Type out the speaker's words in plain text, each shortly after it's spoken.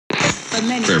but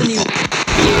many new.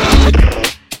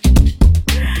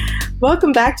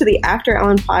 Welcome back to the After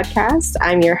Ellen podcast.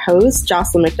 I'm your host,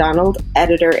 Jocelyn Macdonald,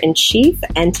 editor-in-chief,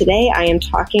 and today I am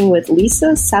talking with Lisa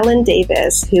Selin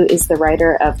Davis, who is the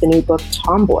writer of the new book,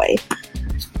 Tomboy.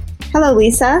 Hello,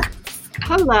 Lisa.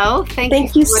 Hello.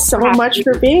 Thank you so much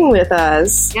for being with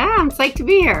us. Yeah, I'm psyched to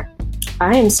be here.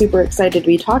 I am super excited to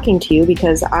be talking to you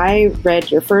because I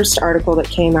read your first article that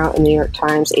came out in the New York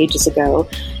Times ages ago.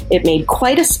 It made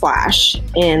quite a splash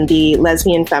in the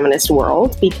lesbian feminist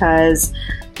world because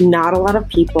not a lot of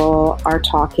people are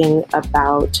talking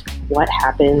about what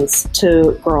happens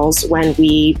to girls when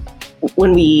we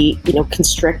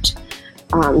constrict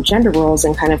gender roles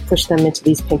and kind of push them into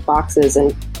these pink boxes.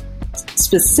 And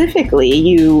specifically,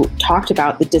 you talked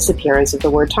about the disappearance of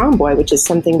the word tomboy, which is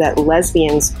something that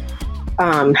lesbians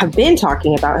have been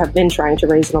talking about, have been trying to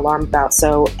raise an alarm about.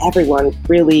 So everyone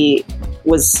really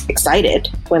was excited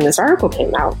when this article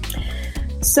came out.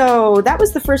 So that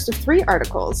was the first of 3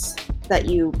 articles that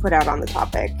you put out on the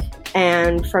topic.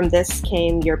 And from this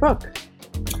came your book.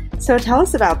 So tell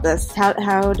us about this.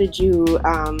 How did you,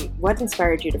 what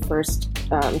inspired you to first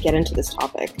get into this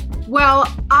topic? Well,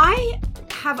 I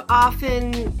have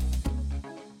often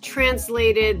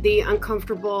translated the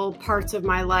uncomfortable parts of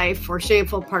my life or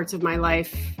shameful parts of my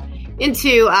life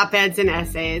into op-eds and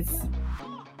essays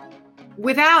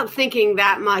without thinking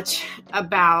that much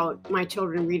about my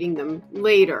children reading them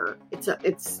later.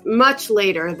 It's much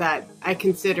later that I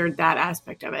considered that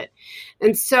aspect of it.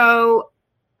 And so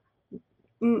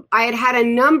I had a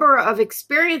number of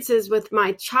experiences with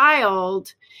my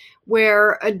child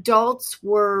where adults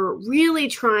were really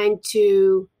trying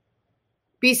to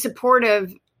be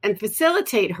supportive and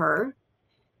facilitate her.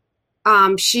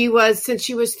 Since she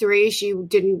was 3, she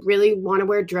didn't really want to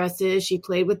wear dresses. She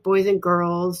played with boys and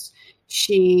girls.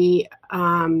 She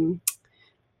wanted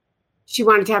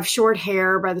to have short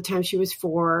hair by the time she was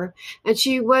 4. And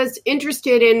she was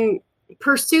interested in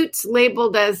pursuits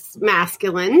labeled as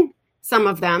masculine, some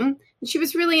of them. And she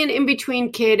was really an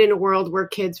in-between kid in a world where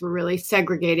kids were really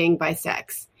segregating by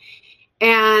sex.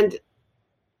 And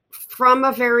from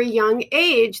a very young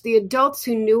age, the adults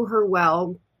who knew her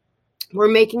well were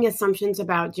making assumptions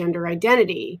about gender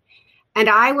identity. And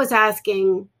I was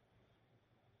asking,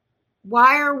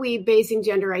 why are we basing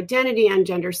gender identity on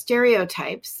gender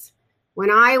stereotypes?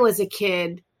 When I was a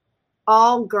kid,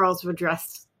 all girls were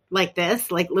dressed like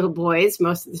this, like little boys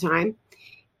most of the time.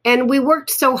 And we worked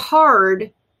so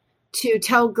hard to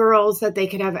tell girls that they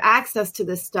could have access to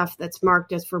this stuff that's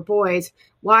marked as for boys.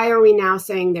 Why are we now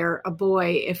saying they're a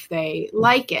boy if they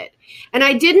like it? And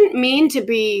I didn't mean to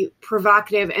be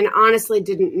provocative and honestly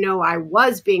didn't know I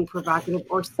was being provocative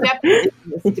or stepping into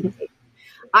this debate.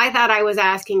 I thought I was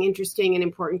asking interesting and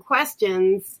important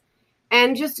questions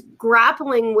and just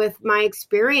grappling with my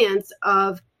experience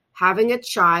of having a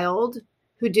child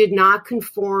who did not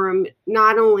conform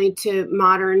not only to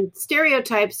modern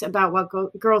stereotypes about what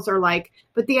girls are like,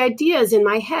 but the ideas in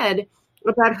my head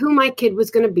about who my kid was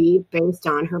going to be based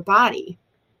on her body.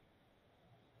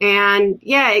 And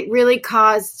yeah, it really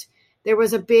there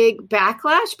was a big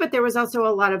backlash, but there was also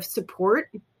a lot of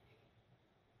support.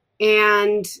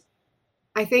 And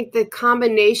I think the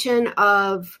combination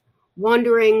of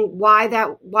wondering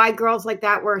why girls like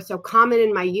that were so common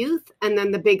in my youth, and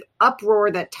then the big uproar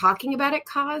that talking about it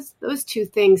caused, those two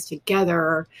things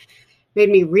together made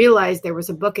me realize there was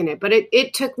a book in it. But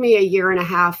it took me a year and a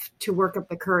half to work up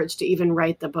the courage to even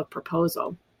write the book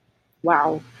proposal.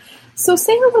 Wow. So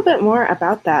say a little bit more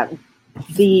about that.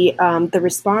 The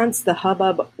response, the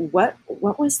hubbub, what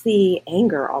was the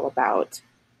anger all about?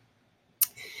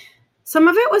 Some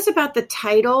of it was about the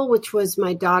title, which was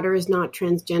My Daughter is Not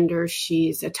Transgender,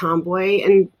 She's a Tomboy.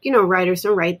 And, writers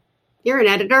don't write. You're an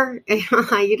editor.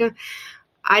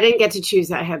 I didn't get to choose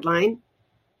that headline.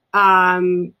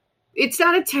 It's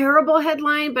not a terrible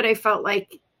headline, but I felt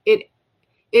like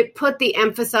it put the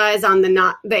emphasis on the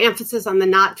not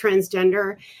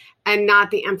transgender and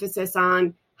not the emphasis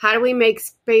on how do we make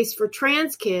space for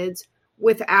trans kids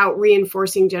without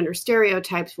reinforcing gender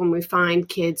stereotypes when we find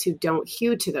kids who don't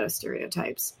hew to those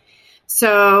stereotypes.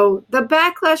 So the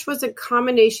backlash was a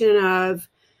combination of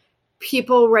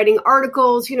people writing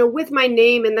articles, with my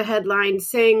name in the headline,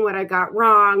 saying what I got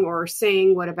wrong or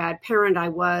saying what a bad parent I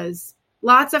was.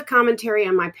 Lots of commentary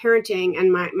on my parenting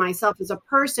and myself as a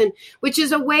person, which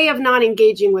is a way of not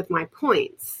engaging with my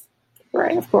points.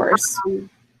 Right, of course.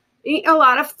 A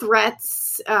lot of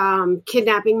threats,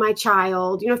 kidnapping my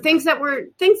child, things that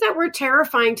were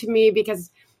terrifying to me because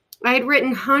I had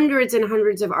written hundreds and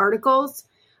hundreds of articles,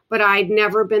 but I'd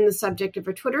never been the subject of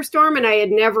a Twitter storm, and I had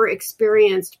never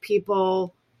experienced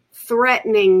people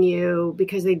threatening you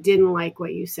because they didn't like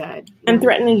what you said. And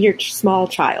threatening your small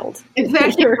child.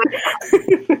 Exactly.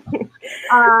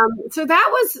 So that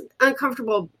was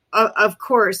uncomfortable, of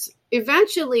course.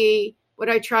 Eventually, what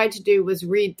I tried to do was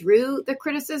read through the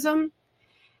criticism,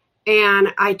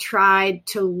 and I tried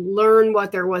to learn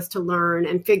what there was to learn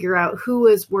and figure out who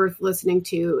was worth listening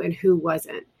to and who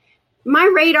wasn't.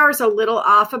 My radar's a little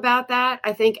off about that.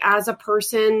 I think as a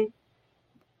person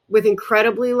with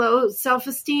incredibly low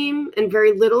self-esteem and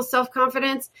very little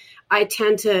self-confidence, I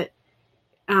tend to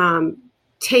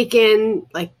take in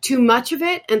like too much of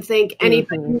it and think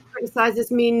anybody who criticizes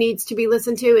me needs to be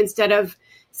listened to, instead of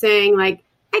saying like,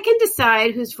 I can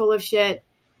decide who's full of shit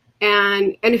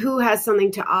and who has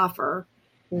something to offer.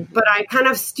 But I kind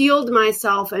of steeled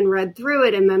myself and read through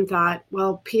it and then thought,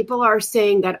 well, people are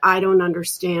saying that I don't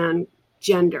understand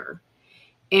gender.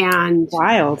 And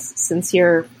wild, since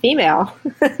you're female,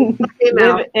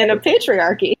 live in a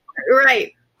patriarchy.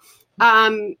 Right. I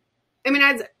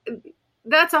mean,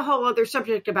 that's a whole other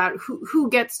subject about who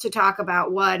gets to talk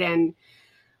about what. And,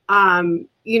 when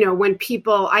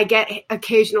I get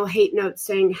occasional hate notes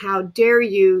saying, how dare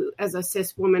you as a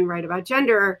cis woman write about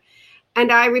gender?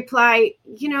 And I reply,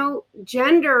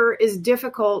 gender is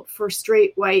difficult for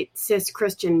straight, white, cis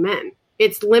Christian men.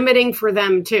 It's limiting for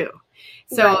them too.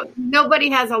 So Nobody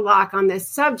has a lock on this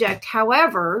subject.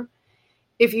 However,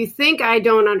 if you think I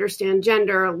don't understand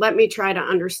gender, let me try to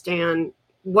understand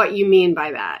what you mean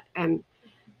by that. And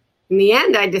in the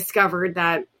end, I discovered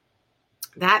that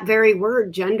very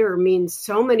word, gender, means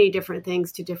so many different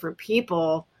things to different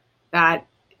people that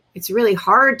it's really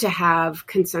hard to have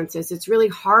consensus. It's really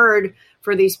hard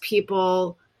for these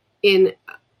people in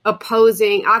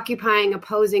occupying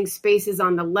opposing spaces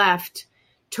on the left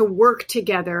to work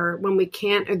together when we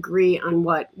can't agree on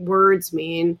what words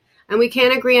mean, and we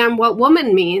can't agree on what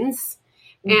woman means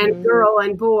and girl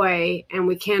and boy, and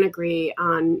we can't agree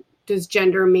on, does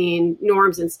gender mean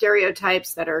norms and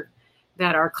stereotypes that are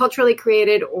culturally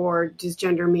created, or does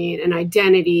gender mean an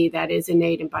identity that is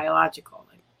innate and biological?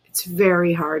 It's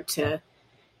very hard to,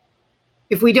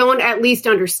 if we don't at least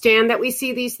understand that we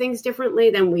see these things differently,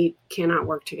 then we cannot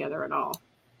work together at all.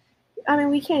 I mean,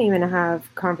 we can't even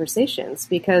have conversations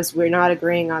because we're not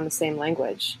agreeing on the same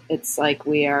language. It's like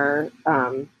we are,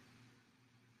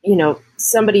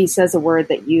 somebody says a word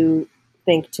that you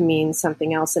think to mean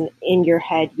something else, and in your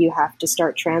head, you have to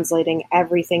start translating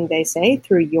everything they say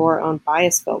through your own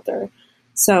bias filter.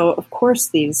 So, of course,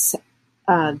 these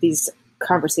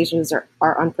conversations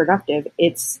are unproductive.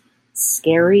 It's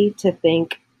scary to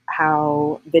think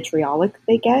how vitriolic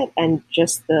they get, and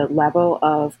just the level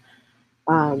of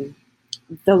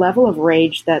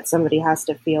rage that somebody has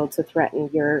to feel to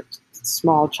threaten your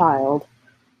small child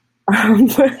and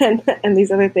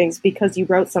these other things because you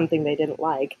wrote something they didn't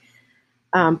like.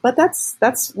 But that's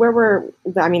where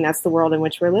that's the world in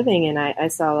which we're living. And I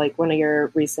saw like one of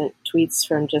your recent tweets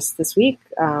from just this week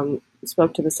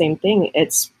spoke to the same thing.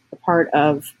 It's a part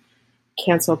of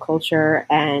cancel culture,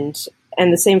 and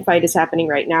the same fight is happening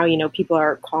right now. People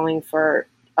are calling for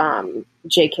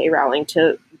J.K. Rowling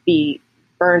to be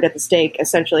burned at the stake,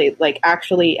 essentially, like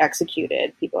actually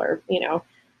executed. People are,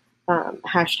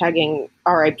 hashtagging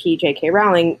RIP J.K.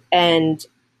 Rowling. And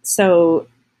so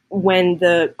when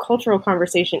the cultural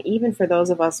conversation, even for those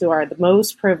of us who are the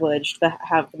most privileged, that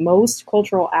have the most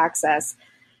cultural access,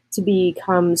 to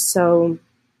become so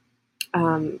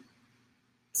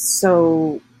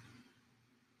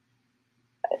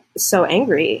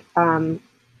angry,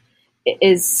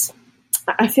 is,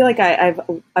 I feel like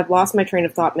I've lost my train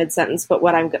of thought mid-sentence, but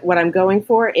what I'm going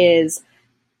for is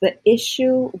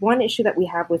one issue that we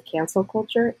have with cancel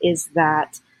culture is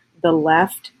that the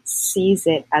left sees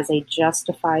it as a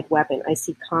justified weapon. I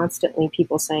see constantly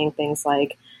people saying things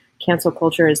like cancel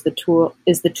culture is the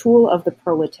tool of the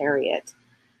proletariat,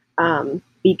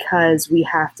 because we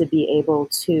have to be able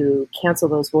to cancel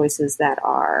those voices that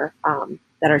are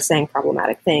saying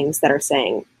problematic things, that are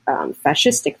saying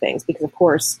fascistic things, because of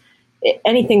course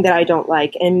anything that I don't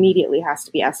like immediately has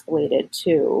to be escalated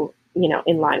to,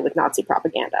 in line with Nazi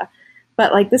propaganda.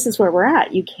 But like, this is where we're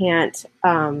at. You can't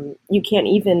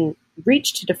even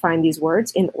reach to define these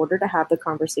words in order to have the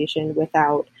conversation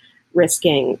without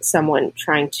risking someone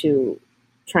trying to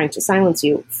silence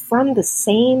you from the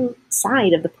same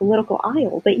side of the political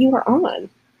aisle that you are on.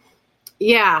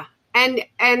 Yeah. And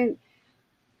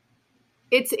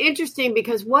it's interesting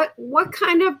because what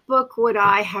kind of book would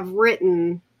I have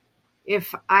written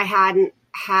if I hadn't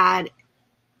had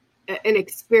an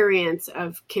experience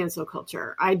of cancel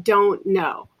culture? I don't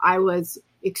know. I was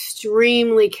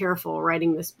extremely careful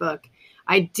writing this book.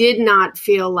 I did not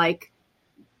feel like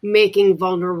making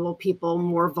vulnerable people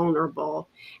more vulnerable.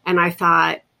 And I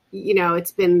thought,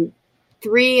 it's been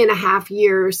 3.5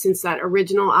 years since that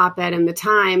original op-ed in the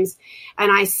Times,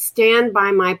 and I stand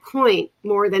by my point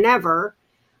more than ever.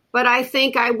 But I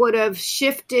think I would have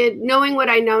shifted, knowing what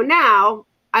I know now,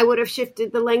 I would have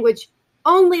shifted the language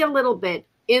only a little bit,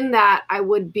 in that I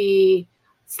would be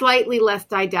slightly less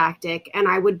didactic and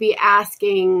I would be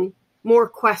asking more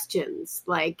questions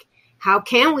like, how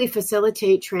can we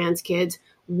facilitate trans kids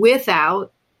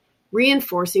without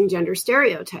reinforcing gender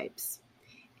stereotypes?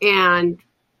 And,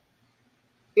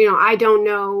 I don't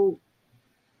know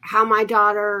how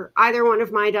either one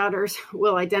of my daughters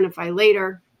will identify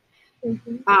later.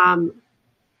 Mm-hmm.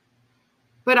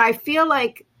 But I feel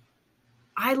like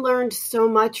I learned so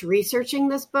much researching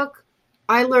this book.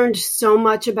 I learned so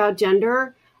much about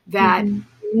gender that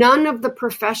none of the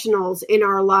professionals in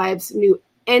our lives knew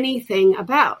anything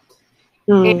about.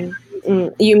 You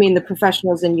mean the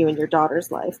professionals in you and your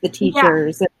daughter's life, the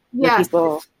teachers, and the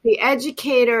people, the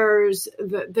educators,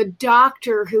 the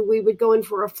doctor who we would go in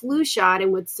for a flu shot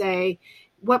and would say,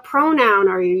 what pronoun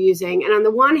are you using? And on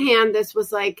the one hand, this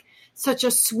was like such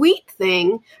a sweet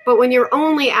thing, but when you're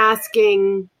only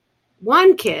asking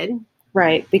one kid,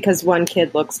 right, because one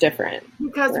kid looks different,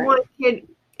 because one kid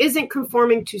isn't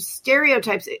conforming to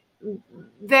stereotypes,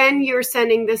 then you're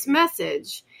sending this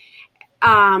message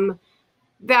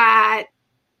that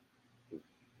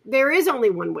there is only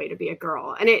one way to be a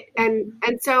girl.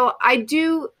 And so I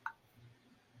do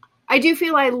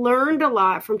feel I learned a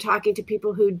lot from talking to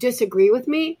people who disagree with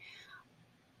me,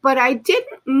 but I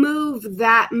didn't move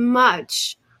that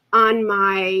much on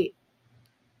my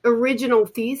original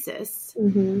thesis.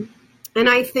 Mm-hmm. And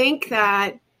I think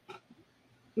that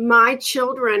my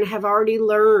children have already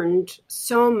learned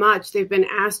so much. They've been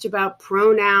asked about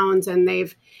pronouns and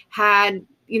they've had,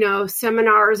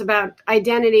 seminars about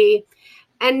identity.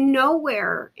 And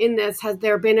nowhere in this has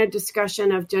there been a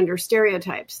discussion of gender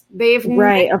stereotypes. They've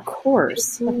never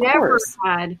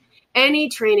had any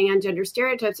training on gender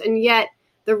stereotypes. And yet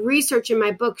the research in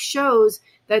my book shows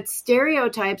that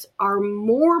stereotypes are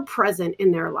more present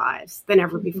in their lives than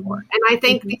ever before. And I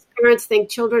think these parents think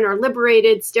children are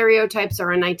liberated. Stereotypes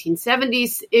are a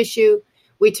 1970s issue.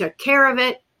 We took care of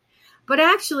it. But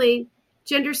actually,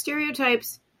 gender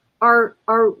stereotypes are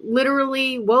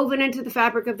literally woven into the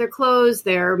fabric of their clothes.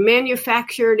 They're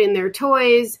manufactured in their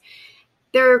toys.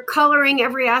 They're coloring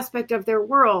every aspect of their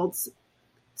worlds.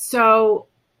 So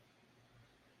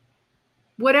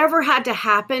whatever had to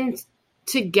happen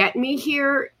to get me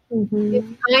here is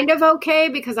kind of okay,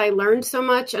 because I learned so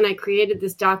much and I created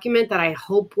this document that I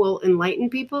hope will enlighten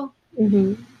people.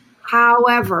 Mm-hmm.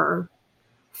 However,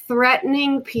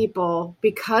 threatening people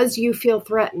because you feel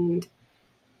threatened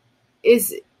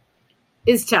is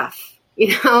tough,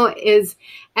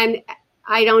 and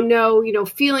I don't know,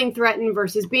 feeling threatened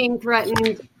versus being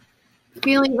threatened,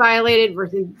 feeling violated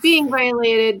versus being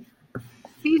violated.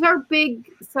 These are big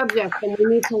subjects, and we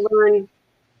need to learn.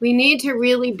 We need to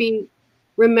really be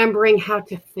remembering how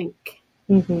to think.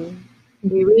 Mm-hmm.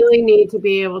 We really need to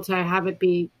be able to have it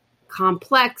be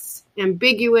complex,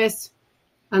 ambiguous,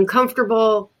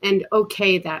 uncomfortable, and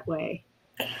okay that way.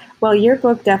 Well, your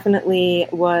book definitely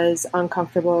was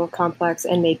uncomfortable, complex,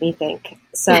 and made me think.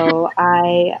 So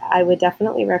I would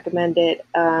definitely recommend it,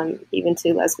 even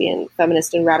to lesbian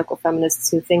feminists and radical feminists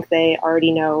who think they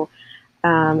already know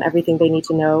everything they need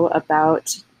to know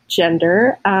about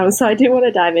gender. So I do want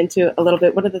to dive into a little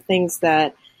bit. One of the things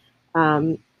that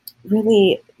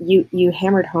really you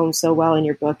hammered home so well in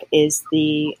your book is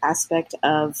the aspect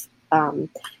of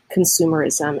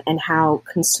consumerism, and how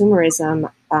consumerism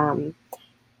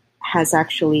has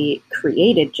actually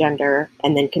created gender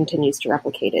and then continues to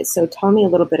replicate it. So tell me a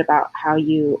little bit about how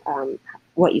you,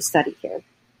 what you studied here.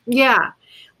 Yeah.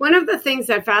 One of the things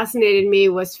that fascinated me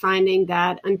was finding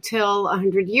that until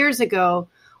 100 years ago,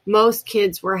 most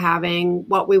kids were having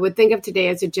what we would think of today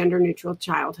as a gender-neutral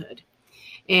childhood.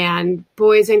 And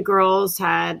boys and girls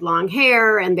had long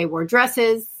hair and they wore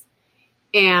dresses.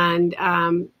 And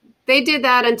they did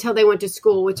that until they went to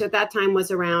school, which at that time was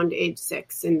around age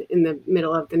 6 in the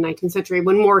middle of the 19th century,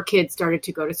 when more kids started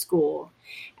to go to school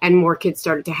and more kids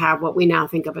started to have what we now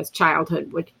think of as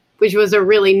childhood, which was a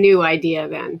really new idea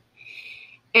then.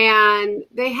 And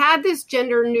they had this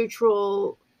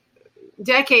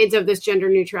decades of this gender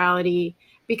neutrality,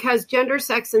 because gender,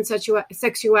 sex, and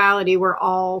sexuality were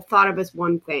all thought of as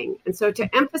one thing. And so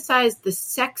to emphasize the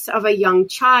sex of a young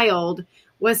child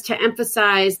was to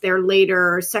emphasize their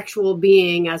later sexual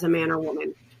being as a man or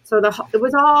woman. So it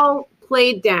was all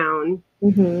played down.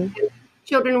 Mm-hmm.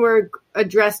 children were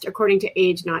addressed according to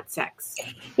age, not sex.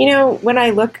 When I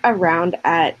look around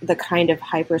at the kind of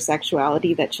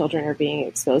hypersexuality that children are being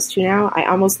exposed to now, I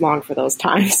almost long for those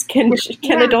times. Can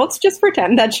adults just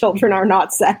pretend that children are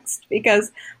not sexed?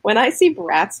 Because when I see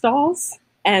Bratz dolls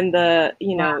and the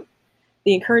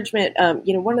encouragement,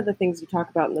 one of the things you talk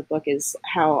about in the book is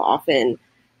how often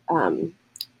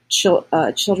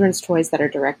children's toys that are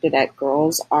directed at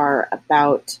girls are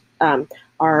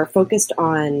focused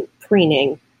on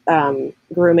preening,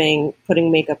 grooming,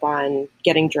 putting makeup on,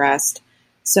 getting dressed.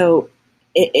 So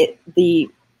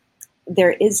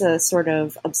there is a sort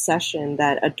of obsession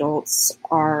that adults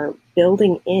are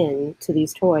building into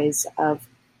these toys of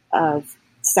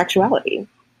sexuality.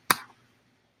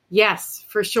 Yes,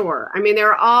 for sure. I mean,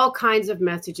 there are all kinds of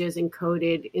messages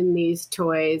encoded in these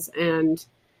toys and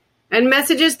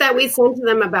messages that we send to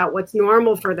them about what's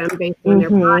normal for them based on their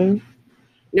body.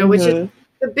 Which is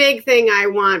the big thing I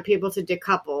want people to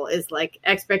decouple is like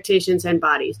expectations and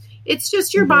bodies. It's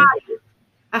just your body.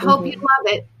 I hope you love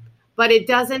it, but it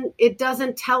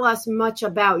doesn't tell us much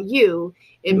about you.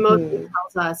 It mostly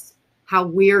tells us how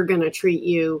we're going to treat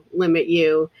you, limit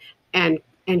you, and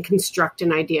construct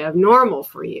an idea of normal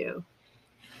for you.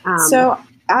 So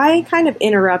I kind of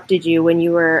interrupted you when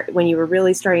you were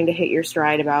really starting to hit your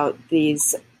stride about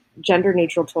these gender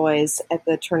neutral toys at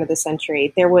the turn of the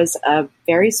century. There was a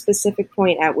very specific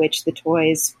point at which the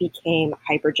toys became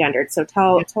hypergendered. So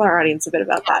tell our audience a bit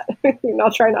about that.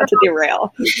 I'll try not to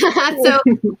derail.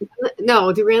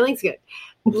 No, derailing's good.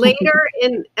 Later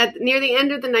near the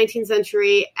end of the 19th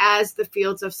century, as the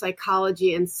fields of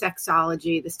psychology and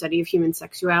sexology, the study of human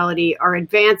sexuality, are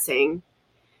advancing,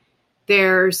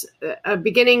 there's a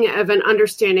beginning of an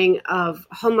understanding of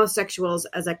homosexuals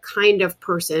as a kind of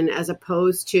person, as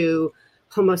opposed to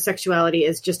homosexuality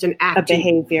as just an act, a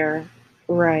behavior,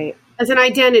 right? As an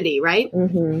identity, right?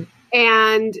 Mm-hmm.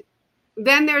 And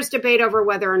then there's debate over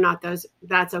whether or not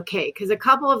that's okay, because a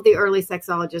couple of the early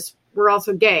sexologists were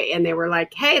also gay, and they were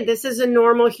like, "Hey, this is a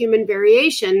normal human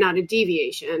variation, not a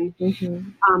deviation."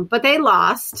 But they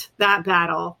lost that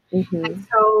battle, and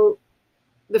so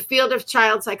the field of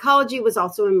child psychology was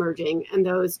also emerging, and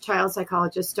those child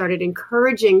psychologists started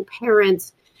encouraging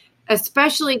parents,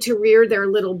 especially to rear their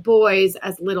little boys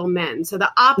as little men. So the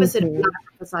opposite of not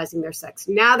emphasizing their sex.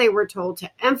 Now they were told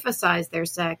to emphasize their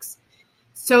sex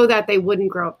so that they wouldn't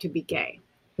grow up to be gay.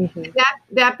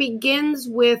 That begins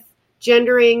with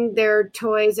gendering their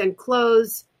toys and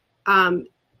clothes to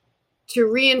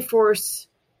reinforce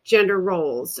gender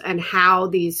roles and how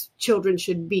these children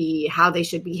should be, how they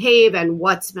should behave, and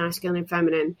what's masculine and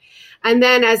feminine. And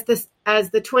then as the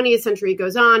 20th century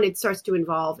goes on, it starts to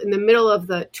evolve. In the middle of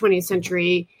the 20th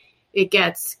century,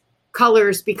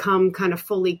 colors become kind of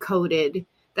fully coded.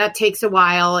 That takes a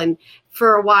while. And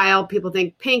for a while, people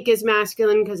think pink is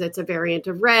masculine because it's a variant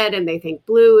of red, and they think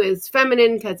blue is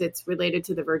feminine because it's related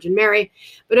to the Virgin Mary.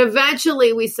 But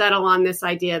eventually we settle on this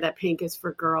idea that pink is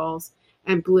for girls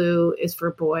and blue is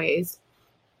for boys.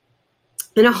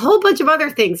 And a whole bunch of other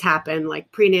things happen,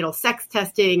 like prenatal sex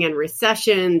testing and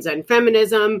recessions and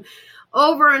feminism.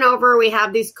 Over and over, we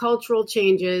have these cultural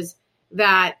changes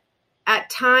that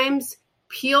at times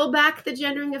peel back the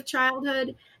gendering of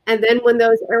childhood. And then when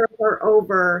those eras are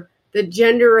over, the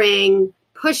gendering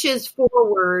pushes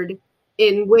forward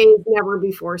in ways never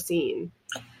before seen.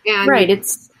 And right.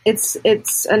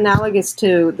 It's analogous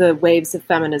to the waves of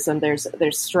feminism. There's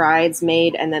strides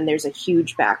made, and then there's a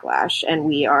huge backlash, and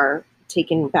we are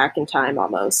taken back in time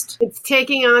almost. It's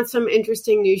taking on some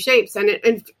interesting new shapes, and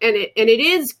it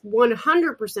is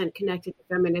 100% connected to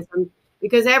feminism,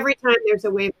 because every time there's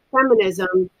a wave of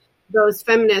feminism, those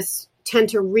feminists tend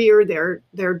to rear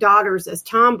their daughters as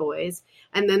tomboys,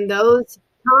 and then those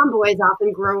tomboys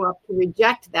often grow up to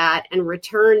reject that and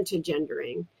return to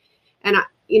gendering. And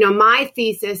my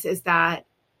thesis is that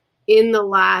in the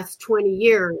last 20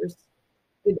 years,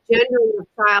 the gendering of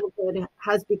childhood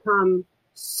has become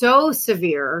so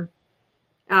severe,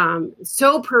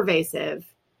 so pervasive,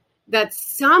 that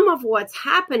some of what's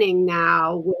happening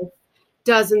now with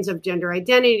dozens of gender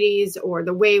identities, or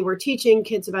the way we're teaching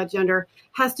kids about gender,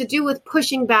 has to do with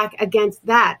pushing back against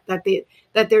that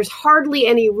there's hardly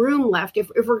any room left. If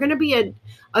we're going to be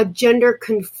a gender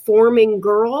conforming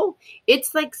girl,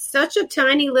 it's like such a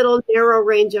tiny little narrow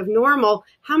range of normal.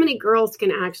 How many girls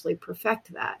can actually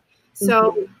perfect that?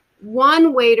 So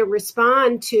one way to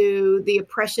respond to the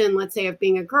oppression, let's say, of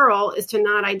being a girl, is to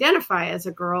not identify as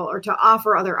a girl, or to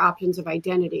offer other options of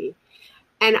identity.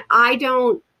 And I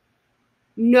don't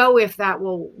know if that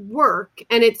will work.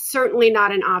 And it's certainly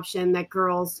not an option that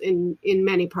girls in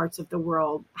many parts of the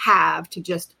world have, to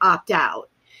just opt out.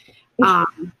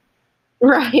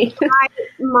 Right.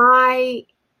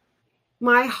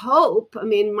 My hope, I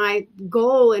mean, my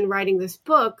goal in writing this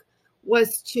book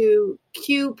was to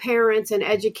cue parents and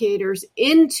educators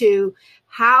into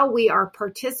how we are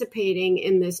participating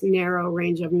in this narrow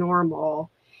range of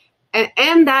normal,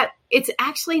 and that it's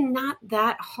actually not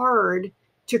that hard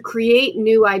to create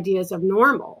new ideas of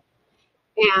normal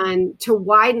and to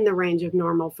widen the range of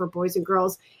normal for boys and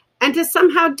girls, and to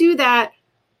somehow do that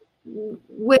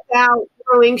without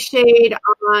throwing shade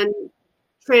on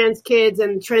trans kids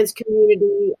and trans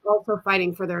community also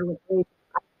fighting for their liberation.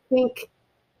 I think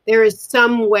there is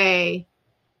some way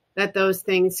that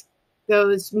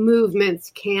those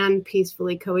movements can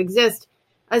peacefully coexist,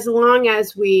 as long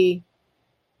as we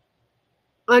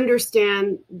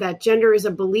understand that gender is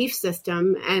a belief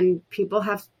system and people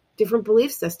have different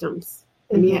belief systems.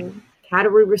 And yet, how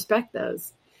do we respect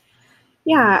those?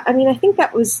 Yeah, I mean, I think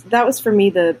that was for me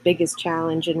the biggest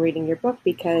challenge in reading your book,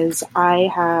 because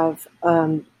I have,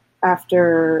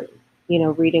 after,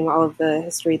 reading all of the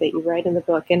history that you write in the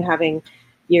book and having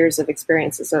years of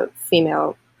experience as a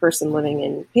female person living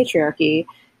in patriarchy,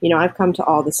 I've come to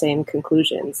all the same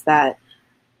conclusions, that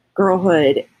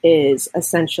girlhood is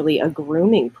essentially a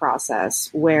grooming process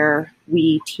where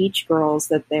we teach girls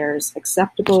that there's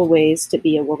acceptable ways to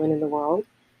be a woman in the world,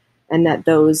 and that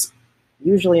those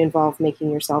usually involve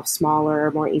making yourself smaller,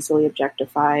 more easily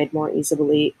objectified, more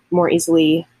easily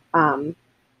a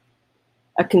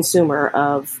consumer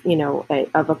of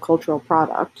of a cultural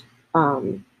product,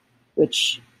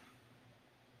 which.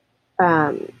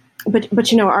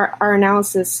 But our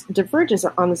analysis diverges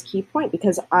on this key point,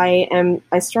 because I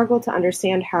struggle to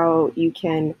understand how you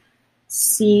can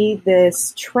see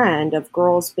this trend of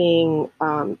girls being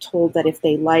told that if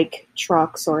they like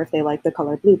trucks or if they like the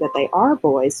color blue, that they are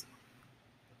boys,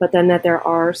 but then that there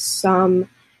are some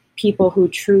people who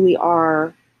truly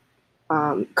are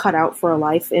cut out for a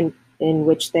life in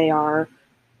which they are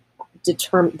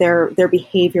their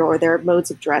behavior or their modes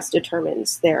of dress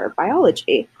determines their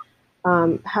biology.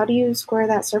 How do you square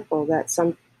that circle, that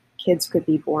some kids could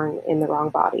be born in the wrong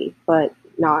body, but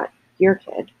not your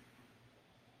kid?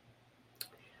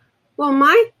 Well,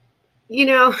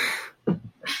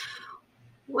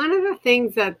 one of the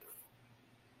things that's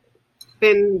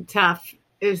been tough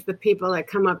is the people that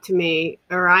come up to me,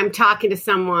 or I'm talking to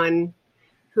someone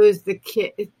who's the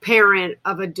parent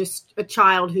of a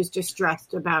child who's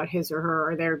distressed about his or her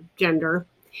or their gender.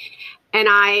 And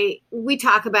we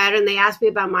talk about it, and they ask me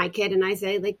about my kid, and I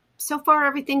say, like, so far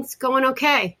everything's going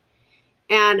okay.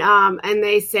 And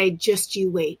they say, just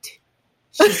you wait.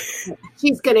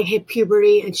 She's going to hit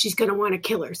puberty and she's going to want to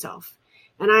kill herself.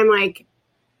 And I'm like,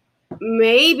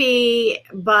 maybe,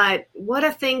 but what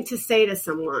a thing to say to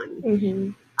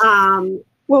someone. Mm-hmm.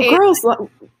 Girls,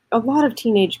 a lot of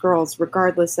teenage girls,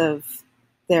 regardless of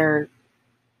their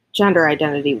gender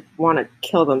identity, want to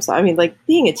kill themselves. I mean, like,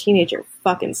 being a teenager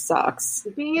fucking sucks.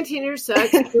 Being a teenager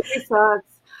sucks. It really sucks.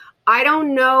 I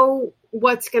don't know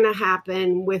what's going to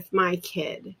happen with my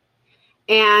kid.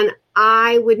 And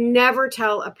I would never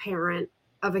tell a parent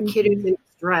of a kid who's in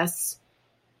distress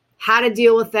how to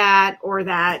deal with that, or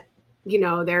that,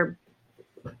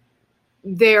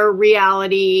 their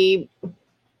reality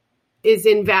is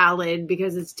invalid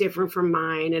because it's different from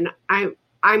mine. And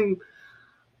I'm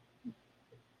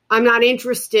not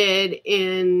interested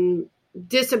in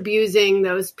disabusing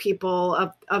those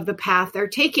people of the path they're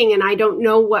taking. And I don't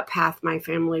know what path my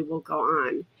family will go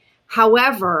on.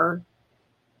 However,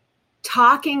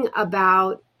 talking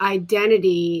about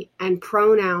identity and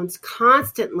pronouns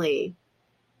constantly,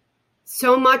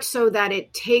 so much so that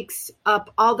it takes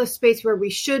up all the space where we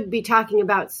should be talking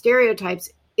about stereotypes,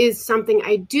 is something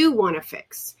I do want to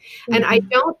fix. Mm-hmm. And I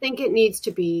don't think it needs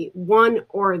to be one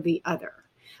or the other.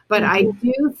 But I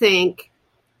do think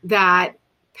that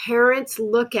parents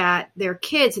look at their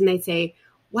kids and they say,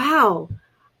 wow,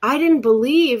 I didn't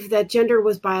believe that gender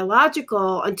was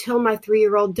biological until my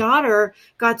 3-year-old daughter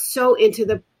got so into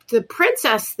the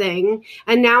princess thing.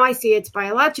 And now I see it's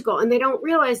biological. And they don't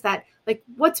realize that, like,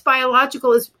 what's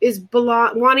biological is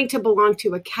wanting to belong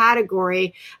to a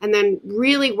category, and then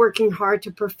really working hard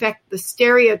to perfect the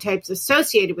stereotypes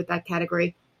associated with that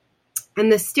category.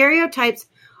 And the stereotypes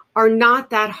are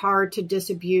not that hard to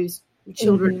disabuse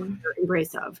children of their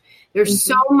embrace of. There's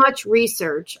so much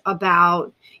research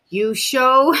about, you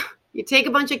take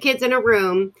a bunch of kids in a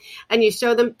room and you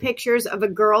show them pictures of a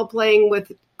girl playing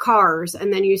with cars,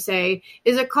 and then you say,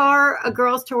 is a car a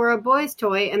girl's toy or a boy's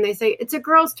toy? And they say it's a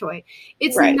girl's toy.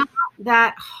 It's not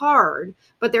that hard,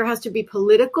 but there has to be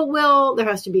political will, there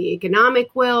has to be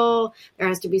economic will, there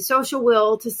has to be social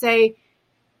will to say,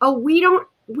 oh, we don't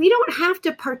we don't have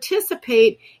to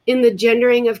participate in the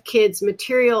gendering of kids'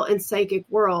 material and psychic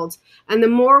worlds. And the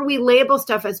more we label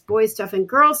stuff as boy stuff and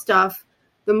girl stuff,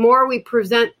 the more we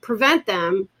prevent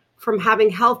them from having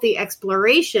healthy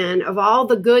exploration of all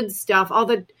the good stuff, all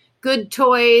the good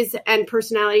toys and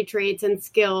personality traits and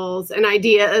skills and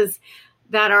ideas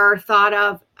that are thought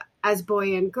of as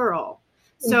boy and girl.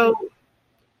 So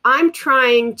I'm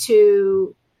trying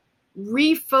to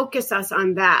refocus us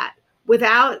on that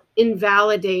without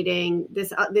invalidating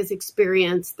this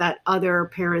experience that other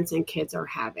parents and kids are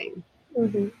having.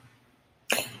 Mm-hmm.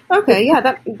 Okay, yeah,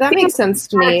 that makes sense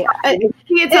to me.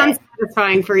 It's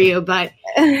unsatisfying for you, but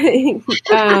I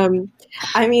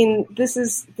mean, this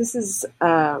is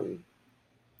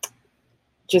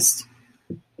just,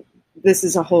 this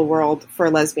is a whole world for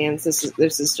lesbians. This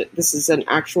is an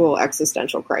actual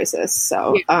existential crisis.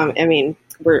 So, I mean,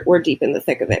 we're deep in the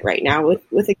thick of it right now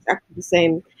with exactly the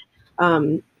same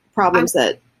problems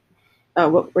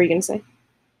what were you going to say?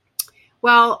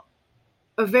 Well,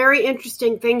 a very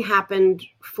interesting thing happened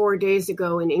 4 days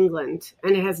ago in England,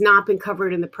 and it has not been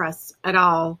covered in the press at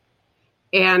all.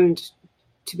 And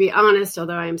to be honest,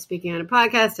 although I am speaking on a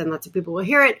podcast and lots of people will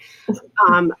hear it,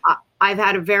 I've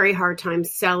had a very hard time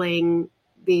selling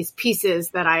these pieces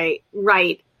that I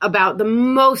write about the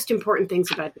most important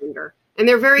things about gender. And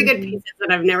they're very good pieces,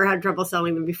 and I've never had trouble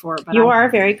selling them before. But you are a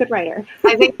very good writer.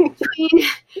 I think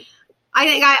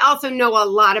I also know a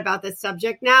lot about this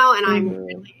subject now, and I'm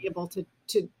really able to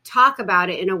talk about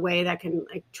it in a way that can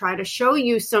try to show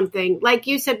you something. Like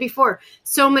you said before,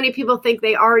 so many people think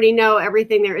they already know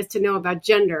everything there is to know about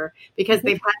gender because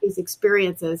they've had these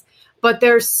experiences. But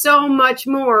there's so much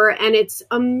more, and it's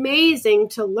amazing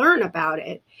to learn about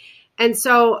it. And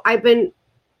so I've been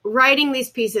writing these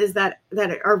pieces that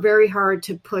are very hard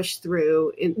to push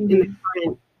through in the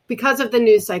current, because of the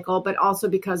news cycle, but also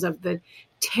because of the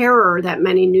terror that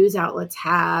many news outlets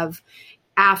have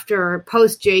after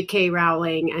post J.K.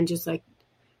 Rowling, and just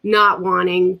not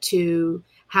wanting to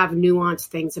have nuanced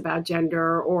things about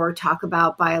gender or talk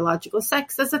about biological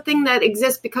sex as a thing that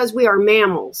exists because we are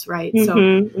mammals, right? So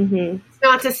it's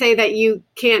not to say that you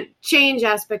can't change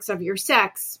aspects of your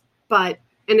sex,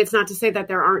 and it's not to say that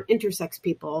there aren't intersex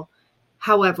people.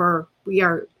 However, we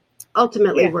are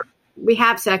ultimately, we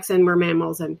have sex and we're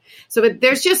mammals. And so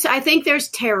I think there's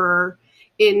terror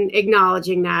in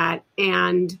acknowledging that.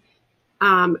 And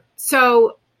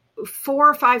so 4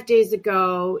 or 5 days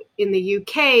ago in the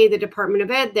UK, the Department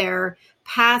of Ed there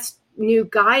passed new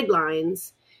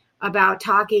guidelines about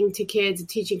talking to kids and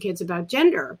teaching kids about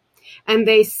gender. And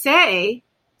they say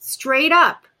straight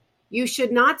up, you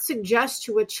should not suggest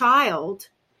to a child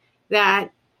that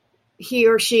he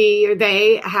or she or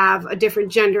they have a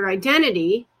different gender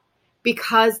identity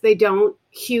because they don't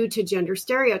hew to gender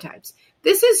stereotypes.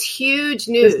 This is huge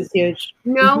news. This is huge.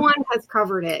 No one has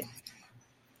covered it.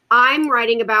 I'm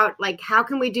writing about how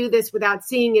can we do this without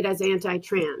seeing it as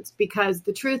anti-trans? Because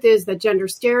the truth is that gender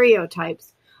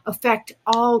stereotypes affect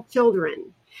all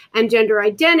children, and gender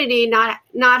identity, not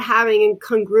having a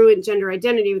congruent gender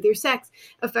identity with your sex,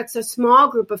 affects a small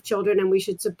group of children, and we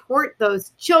should support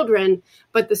those children.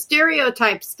 But the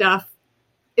stereotype stuff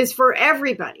is for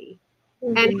everybody.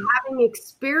 And having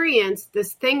experienced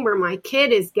this thing where my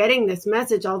kid is getting this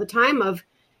message all the time of,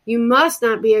 you must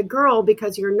not be a girl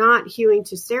because you're not hewing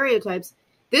to stereotypes.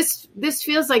 This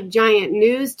feels like giant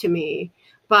news to me,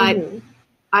 but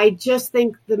I just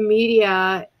think the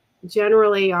media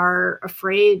generally are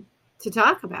afraid to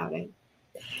talk about it.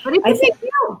 But it's a big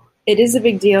deal. It is a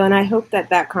big deal, and I hope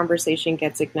that conversation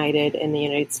gets ignited in the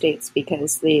United States,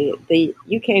 because the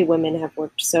UK women have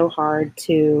worked so hard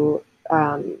to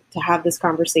have this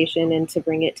conversation and to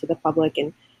bring it to the public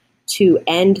and to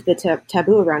end the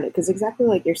taboo around it. Because exactly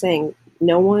like you're saying,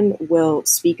 no one will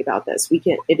speak about this.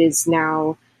 It is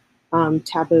now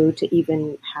taboo to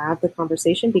even have the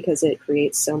conversation because it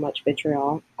creates so much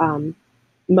vitriol.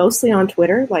 Mostly on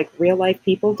Twitter, real life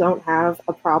people don't have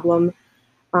a problem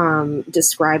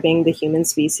describing the human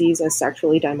species as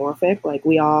sexually dimorphic.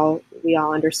 We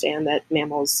all understand that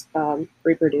mammals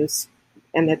reproduce,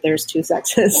 and that there's two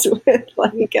sexes with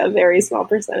a very small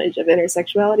percentage of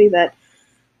intersexuality that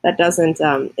doesn't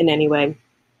in any way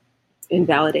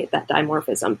invalidate that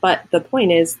dimorphism. But the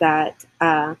point is that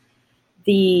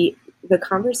the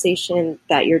conversation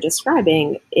that you're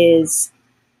describing is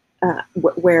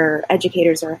where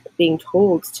educators are being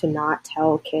told to not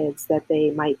tell kids that they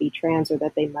might be trans or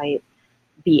that they might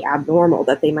be abnormal,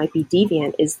 that they might be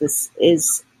deviant,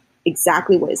 is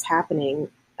exactly what is happening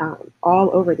all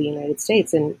over the United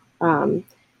States. And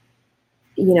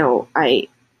I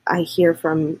hear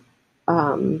from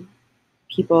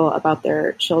people about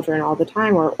their children all the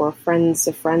time, or friends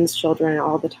of friends' children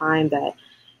all the time, that,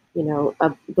 you know,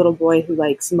 a little boy who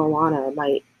likes Moana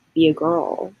might be a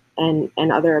girl, and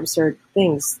other absurd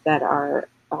things that are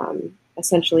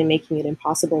essentially making it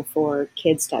impossible for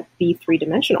kids to be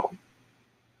three-dimensional.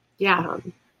 Yeah.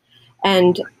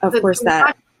 And of course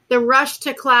the rush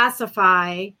to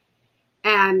classify,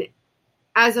 and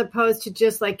as opposed to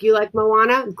just like, you like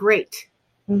Moana, great.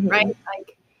 Mm-hmm. Right?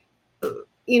 Like,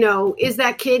 you know, is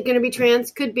that kid going to be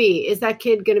trans? Could be. Is that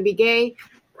kid going to be gay?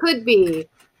 Could be.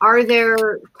 Are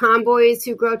there tomboys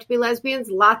who grow up to be lesbians?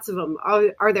 Lots of them.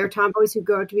 Are there tomboys who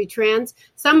grow up to be trans?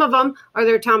 Some of them. Are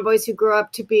there tomboys who grow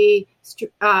up to be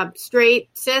straight,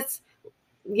 cis?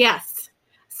 Yes.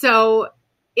 So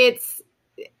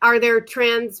are there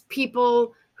trans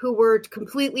people who were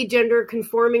completely gender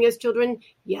conforming as children?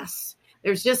 Yes.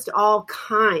 There's just all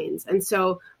kinds. And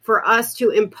so for us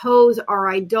to impose our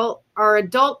adult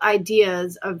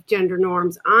ideas of gender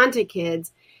norms onto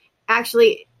kids,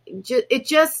 actually,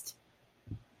 it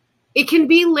can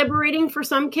be liberating for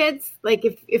some kids. Like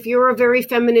if you're a very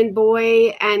feminine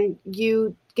boy and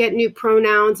you get new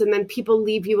pronouns and then people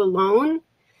leave you alone,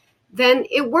 then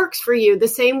it works for you the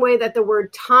same way that the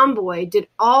word tomboy did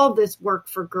all this work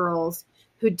for girls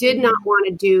who did not want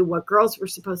to do what girls were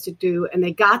supposed to do. And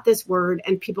they got this word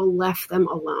and people left them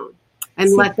alone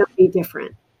and let them be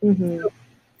different. Mm-hmm. So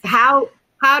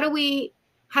how do we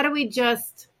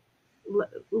just,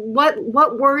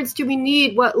 what words do we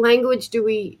need? What language do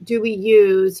we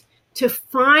use to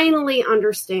finally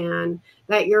understand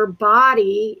that your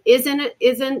body isn't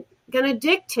going to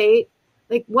dictate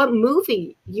like what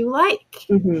movie you like?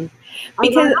 Mm-hmm.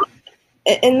 Because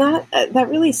and that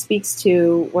really speaks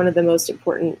to one of the most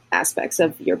important aspects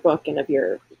of your book and of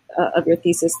your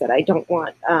thesis that I don't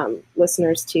want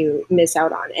listeners to miss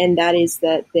out on, and that is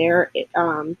that there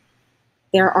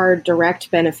are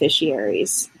direct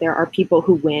beneficiaries. There are people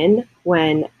who win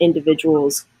when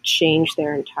individuals change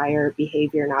their entire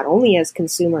behavior, not only as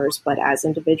consumers but as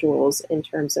individuals, in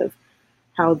terms of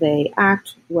how they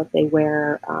act, what they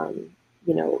wear,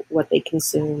 what they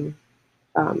consume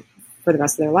for the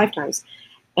rest of their lifetimes.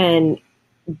 And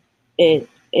it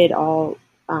all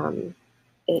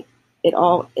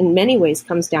in many ways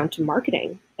comes down to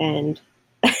marketing and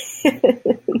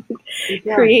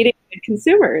creating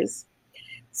consumers.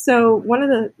 So one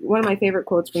of my favorite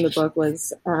quotes from the book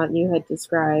was you had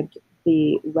described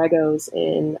the Legos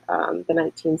in the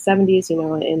 1970s. You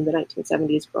know, in the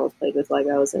 1970s, girls played with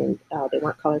Legos, and they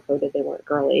weren't color coded, they weren't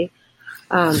girly.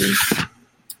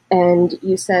 And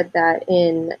you said that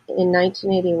in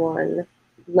 1981,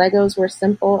 Legos were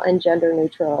simple and gender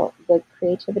neutral. The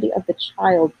creativity of the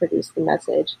child produced the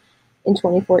message. In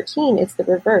 2014, it's the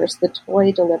reverse. The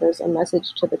toy delivers a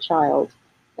message to the child,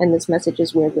 and this message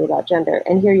is weirdly about gender.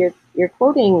 And here you're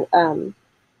quoting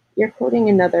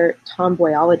another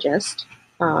tomboyologist,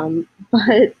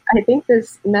 but I think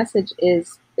this message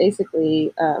is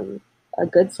basically a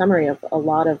good summary of a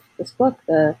lot of this book.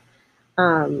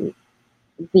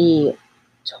 The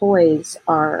toys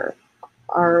are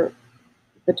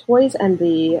the toys and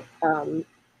the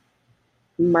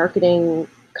marketing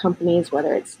companies,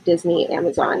 whether it's Disney,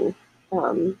 Amazon,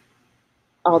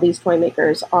 all these toy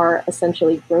makers are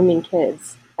essentially grooming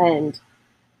kids. And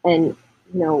you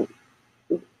know,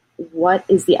 what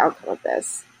is the outcome of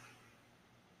this?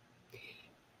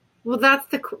 Well, that's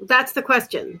the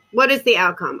question. What is the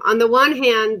outcome? On the one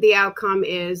hand, the outcome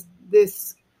is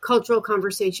this cultural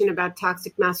conversation about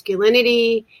toxic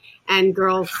masculinity and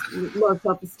girls' low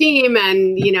self-esteem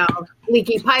and, you know,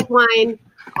 leaky pipeline.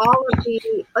 All of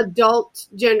the adult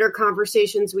gender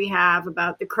conversations we have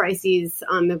about the crises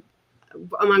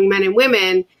among men and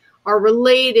women are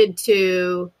related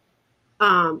to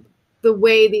the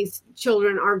way these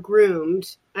children are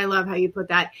groomed. I love how you put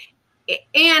that.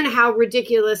 And how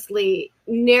ridiculously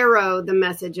narrow the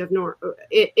message of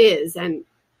it is. And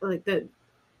like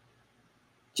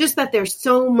just that there's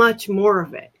so much more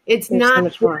of it. It's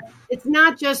not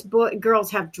just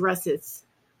girls have dresses,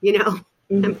 you know,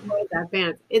 mm-hmm. and boys have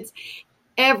pants. It's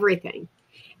everything.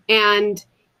 And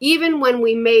even when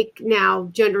we make now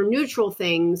gender neutral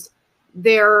things,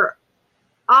 they're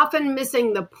often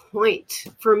missing the point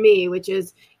for me, which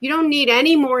is you don't need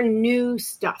any more new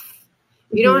stuff.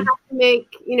 You don't have to make,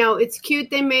 you know, it's cute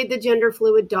they made the gender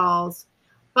fluid dolls,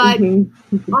 but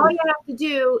all you have to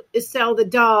do is sell the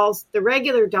dolls, the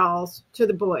regular dolls, to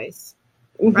the boys,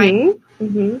 right?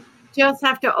 Mm-hmm. Just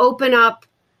have to open up.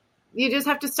 You just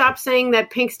have to stop saying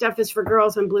that pink stuff is for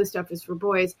girls and blue stuff is for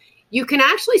boys. You can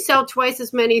actually sell twice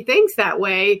as many things that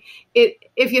way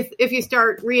if you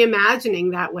start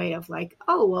reimagining that way of like,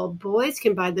 oh, well, boys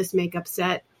can buy this makeup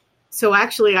set So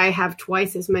actually, I have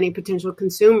twice as many potential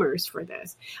consumers for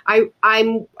this.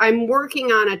 I'm working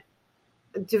on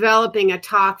developing a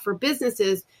talk for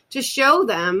businesses to show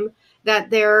them that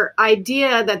their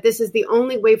idea that this is the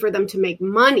only way for them to make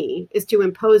money is to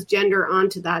impose gender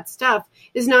onto that stuff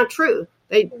is not true.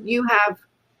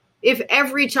 If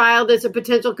every child is a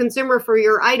potential consumer for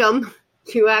your item,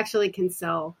 you actually can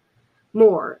sell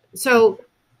more. So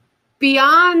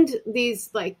beyond these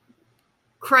like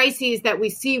crises that we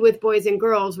see with boys and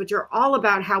girls, which are all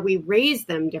about how we raise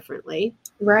them differently.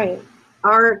 Right.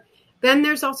 Then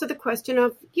there's also the question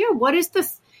of, what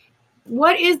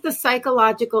is the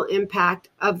psychological impact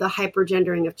of the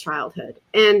hypergendering of childhood?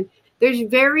 And there's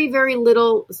very, very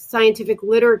little scientific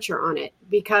literature on it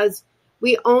because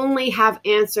we only have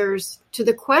answers to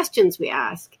the questions we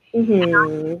ask. Mm-hmm. And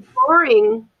I'm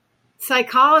imploring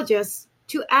psychologists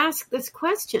to ask this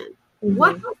question. Mm-hmm.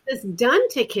 What has this done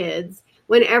to kids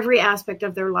when every aspect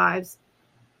of their lives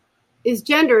is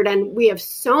gendered? And we have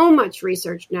so much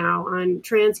research now on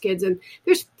trans kids, and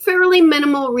there's fairly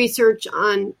minimal research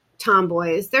on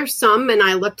tomboys. There's some, and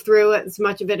I looked through as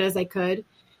much of it as I could.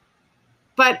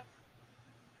 But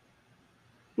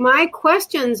my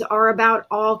questions are about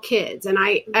all kids. And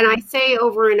I say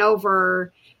over and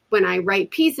over when I write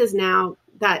pieces now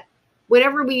that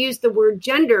whenever we use the word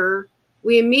gender,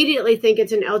 we immediately think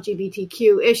it's an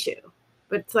LGBTQ issue.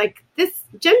 But it's like this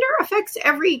gender affects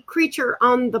every creature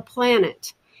on the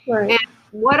planet. Right. And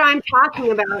what I'm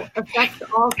talking about affects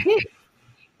all kids.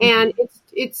 And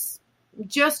it's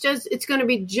going to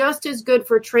be just as good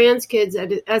for trans kids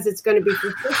as it's going to be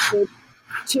for cis kids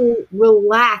to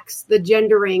relax the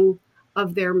gendering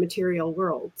of their material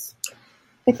worlds.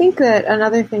 I think that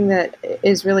another thing that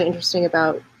is really interesting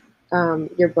about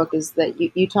your book is that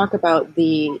you talk about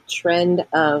the trend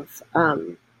of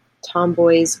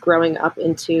tomboys growing up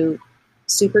into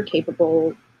super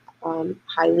capable,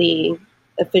 highly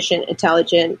efficient,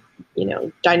 intelligent,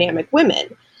 dynamic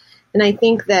women. And I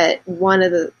think that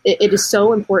it is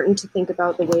so important to think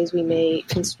about the ways we may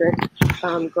constrict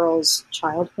girls'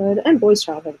 childhood and boys'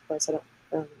 childhood. Of course, I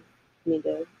don't mean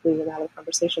to leave them out of the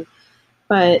conversation,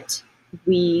 but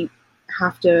we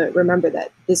have to remember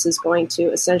that this is going to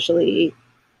essentially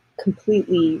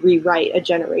completely rewrite a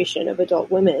generation of adult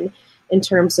women in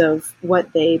terms of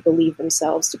what they believe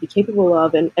themselves to be capable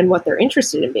of and what they're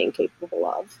interested in being capable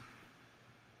of.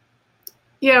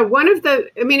 Yeah,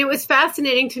 it was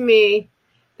fascinating to me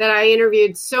that I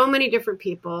interviewed so many different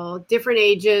people, different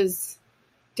ages,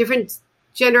 different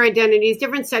gender identities,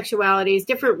 different sexualities,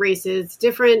 different races,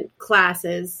 different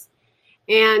classes,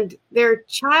 and their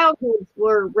childhoods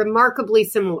were remarkably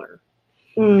similar.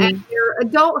 And their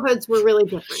adulthoods were really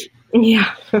different.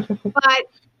 Yeah. But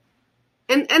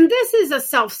And this is a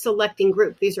self-selecting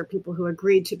group. These are people who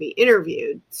agreed to be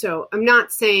interviewed. So I'm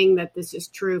not saying that this is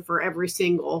true for every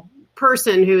single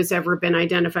person who has ever been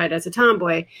identified as a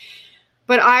tomboy,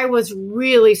 but I was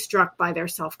really struck by their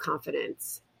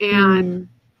self-confidence. And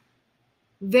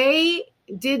they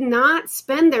did not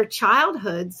spend their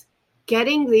childhoods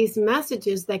getting these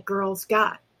messages that girls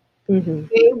got. Mm-hmm.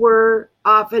 They were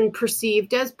often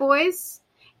perceived as boys,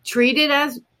 treated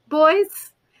as boys.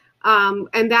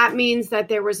 And that means that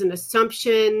there was an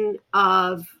assumption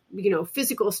of,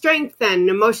 physical strength and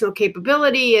emotional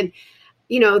capability and,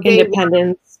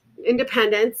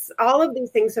 independence, all of these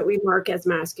things that we mark as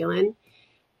masculine.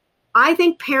 I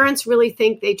think parents really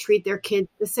think they treat their kids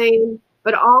the same,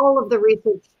 but all of the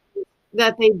research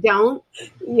that they don't.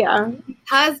 Yeah.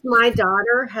 Because my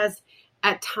daughter has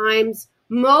at times,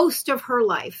 most of her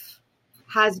life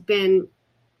has been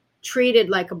treated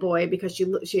like a boy because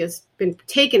she has been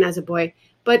taken as a boy.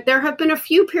 But there have been a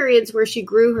few periods where she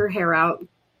grew her hair out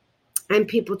and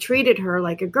people treated her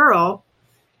like a girl.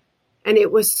 And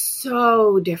it was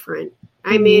so different.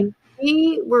 I mean,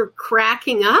 we were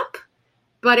cracking up,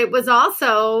 but it was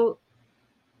also,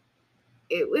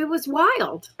 it was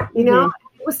wild,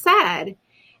 it was sad.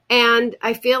 And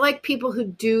I feel like people who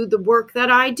do the work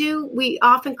that I do, we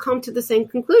often come to the same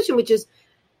conclusion, which is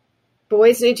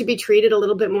boys need to be treated a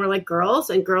little bit more like girls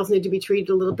and girls need to be treated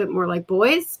a little bit more like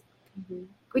boys. Mm-hmm.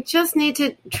 We just need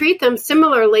to treat them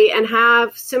similarly and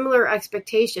have similar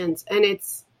expectations. And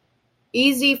it's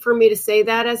easy for me to say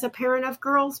that as a parent of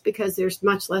girls because there's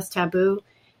much less taboo.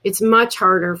 It's much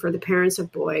harder for the parents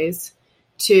of boys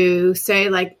to say,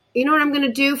 like, you know what I'm going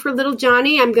to do for little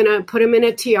Johnny? I'm going to put him in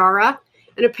a tiara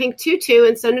and a pink tutu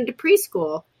and send him to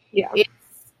preschool. Yeah.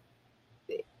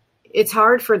 It's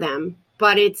hard for them,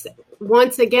 but it's,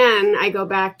 once again, I go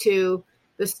back to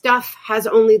the stuff has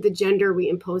only the gender we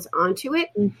impose onto it.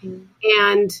 Mm-hmm.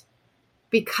 And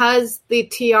because the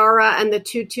tiara and the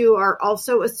tutu are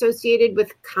also associated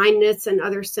with kindness and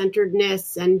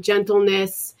other-centeredness and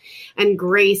gentleness and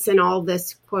grace and all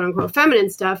this quote-unquote feminine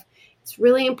stuff, it's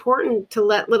really important to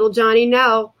let little Johnny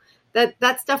know that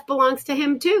that stuff belongs to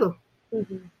him too.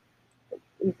 Mm-hmm.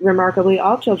 Remarkably,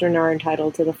 all children are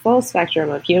entitled to the full spectrum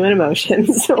of human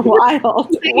emotions. Wild.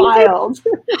 Isn't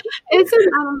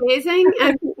that amazing?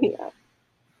 And yeah.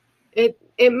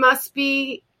 It must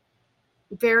be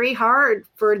very hard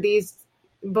for these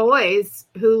boys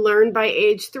who learn by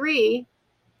age 3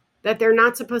 that they're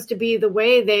not supposed to be the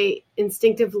way they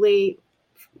instinctively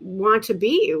want to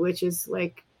be, which is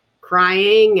like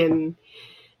crying and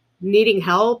needing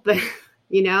help,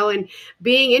 and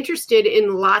being interested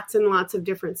in lots and lots of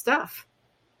different stuff.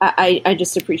 I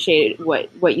just appreciate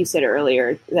what you said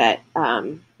earlier, that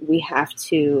we have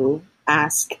to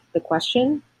ask the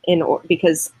question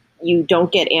because you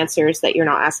don't get answers that you're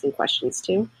not asking questions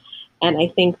to. And I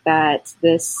think that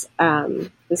this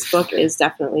book is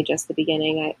definitely just the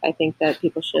beginning. I think that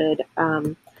people should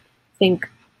think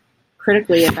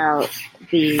critically about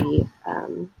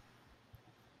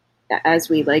as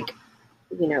we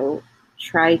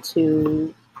try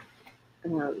to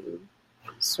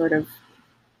sort of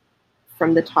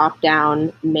from the top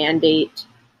down mandate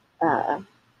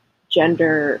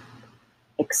gender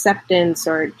acceptance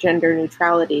or gender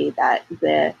neutrality, that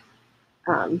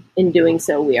in doing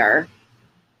so we are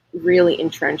really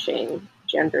entrenching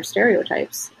gender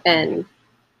stereotypes. And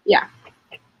yeah,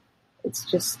 it's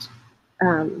just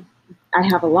I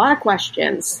have a lot of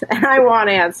questions and I want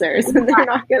answers, and they're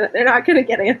not gonna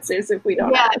get answers if we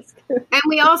don't ask. And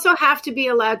we also have to be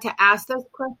allowed to ask those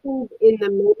questions in the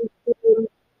mainstream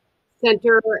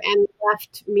center and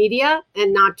left media,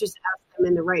 and not just ask them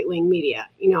in the right wing media.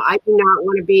 I do not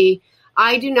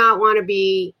want to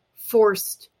be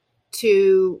forced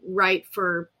to write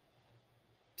for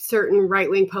certain right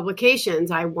wing publications.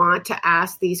 I want to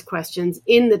ask these questions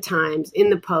in the Times, in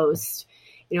the Post,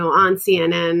 on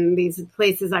CNN, these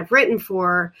places I've written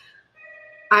for.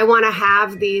 I want to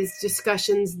have these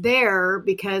discussions there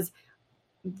because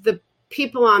the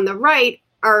people on the right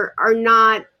are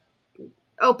not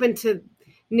open to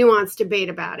nuanced debate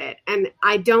about it. And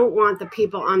I don't want the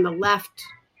people on the left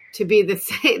to be the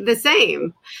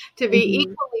same, to be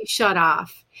equally shut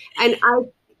off. And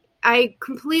I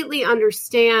completely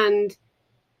understand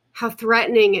how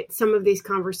threatening some of these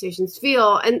conversations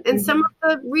feel. And some of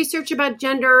the research about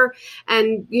gender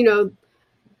and,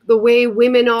 the way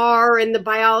women are and the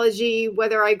biology,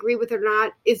 whether I agree with it or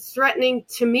not, is threatening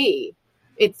to me.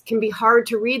 It can be hard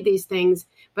to read these things,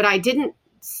 but I didn't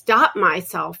stop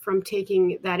myself from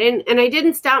taking that in. And I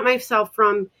didn't stop myself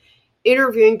from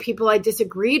interviewing people I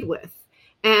disagreed with.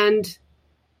 And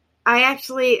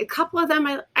a couple of them,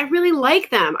 I really like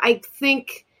them. I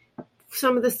think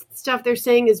some of the stuff they're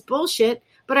saying is bullshit,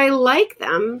 but I like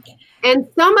them. And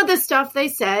some of the stuff they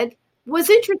said was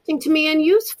interesting to me and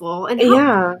useful. And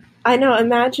yeah, I know.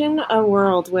 Imagine a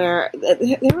world where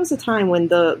there was a time when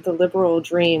the liberal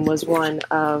dream was one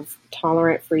of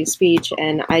tolerant free speech.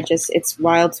 And it's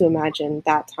wild to imagine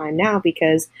that time now,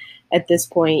 because at this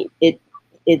point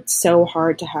it's so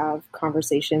hard to have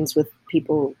conversations with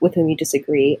people with whom you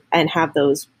disagree and have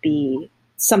those be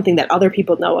something that other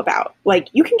people know about. Like,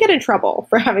 you can get in trouble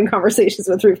for having conversations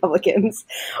with Republicans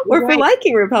or for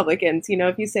liking Republicans.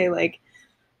 If you say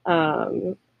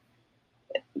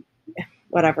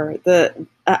whatever.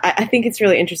 I think it's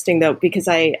really interesting though, because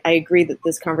I agree that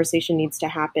this conversation needs to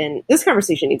happen. This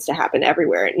conversation needs to happen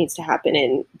everywhere. It needs to happen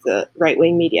in the right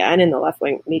wing media and in the left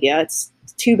wing media. It's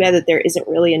too bad that there isn't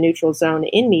really a neutral zone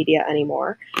in media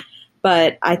anymore.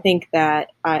 But I think that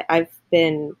I've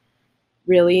been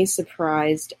really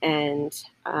surprised and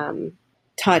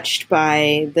touched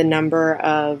by the number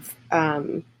of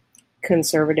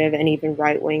conservative and even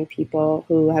right-wing people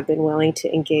who have been willing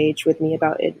to engage with me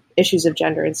about issues of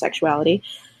gender and sexuality.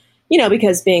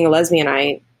 Because being a lesbian,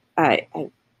 I've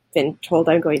been told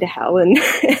I'm going to hell, and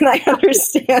I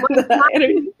understand that.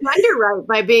 Gender right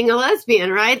by being a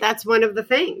lesbian, right? That's one of the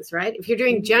things, right? If you're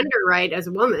doing gender right as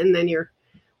a woman, then you're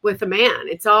with a man.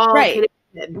 It's all connected.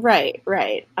 Right.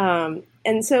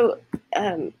 And so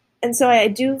I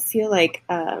do feel like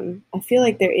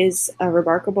there is a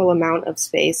remarkable amount of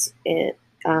space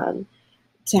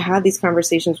to have these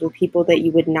conversations with people that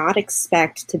you would not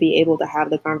expect to be able to have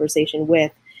the conversation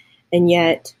with, and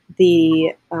yet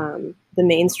the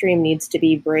mainstream needs to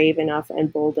be brave enough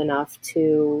and bold enough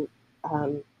to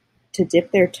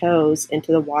dip their toes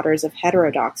into the waters of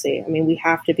heterodoxy. I mean, we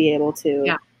have to be able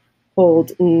to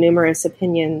hold numerous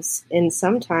opinions, and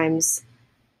sometimes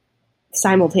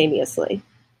simultaneously.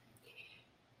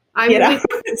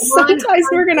 Sometimes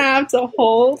we're going to have to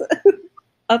hold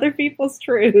other people's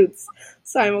truths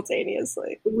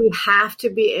simultaneously. We have to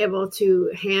be able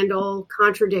to handle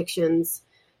contradictions,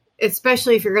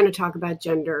 especially if you're going to talk about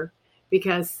gender,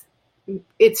 because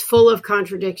it's full of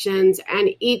contradictions, and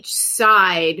each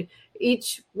side,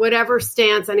 whatever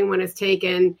stance anyone has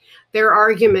taken, their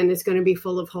argument is going to be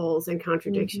full of holes and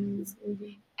contradictions.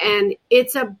 And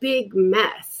it's a big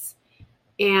mess.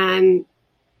 And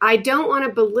I don't want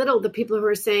to belittle the people who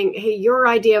are saying, hey, your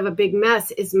idea of a big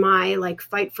mess is my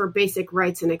fight for basic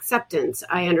rights and acceptance.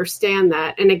 I understand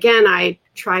that. And again, I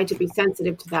try to be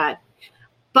sensitive to that.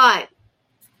 But,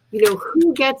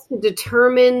 who gets to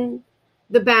determine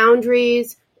the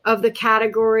boundaries of the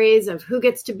categories of who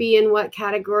gets to be in what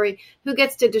category, who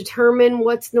gets to determine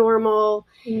what's normal?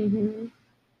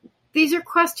 These are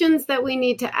questions that we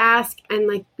need to ask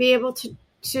and be able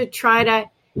to try to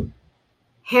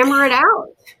hammer it out.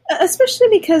 Especially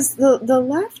because the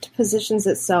left positions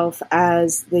itself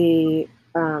as the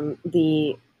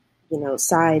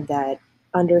side that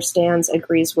understands,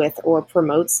 agrees with, or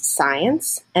promotes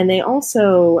science, and they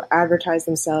also advertise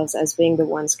themselves as being the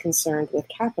ones concerned with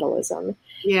capitalism.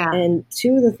 Yeah. And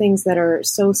two of the things that are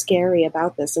so scary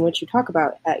about this, and which you talk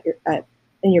about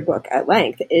in your book at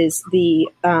length, is the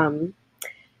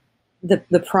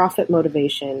profit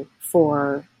motivation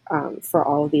for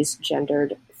all of these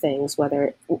gendered things,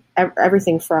 whether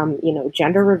everything from,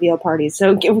 gender reveal parties.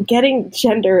 So getting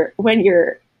gender when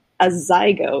you're a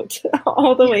zygote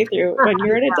all the way through when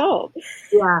you're an adult.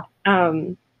 Yeah.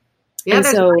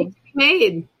 There's money to be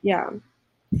made. Yeah.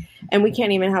 And we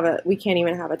can't even have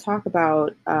a talk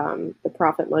about the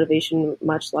profit motivation,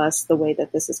 much less the way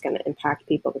that this is going to impact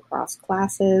people across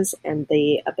classes and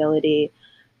the ability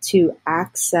to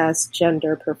access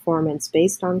gender performance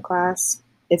based on class.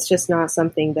 It's just not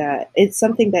something it's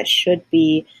something that should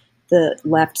be the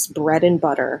left's bread and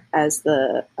butter as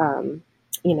the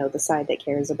side that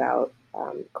cares about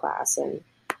class and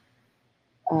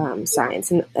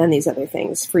science and these other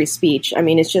things, free speech. I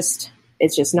mean, it's just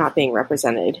not being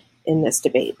represented in this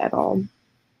debate at all.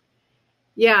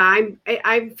 Yeah,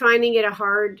 I'm finding it a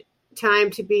hard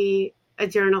time to be a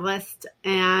journalist,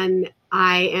 and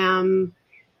I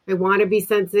want to be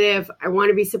sensitive. I want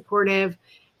to be supportive.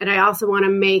 And I also want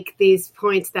to make these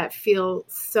points that feel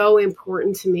so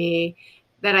important to me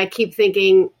that I keep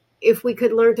thinking, if we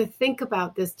could learn to think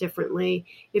about this differently,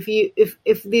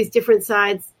 if these different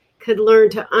sides could learn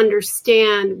to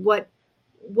understand what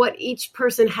each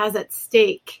person has at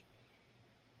stake,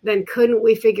 then couldn't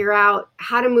we figure out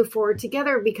how to move forward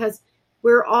together? Because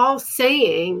we're all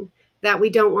saying that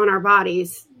we don't want our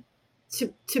bodies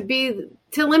to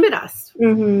limit us.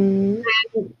 And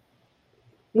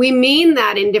we mean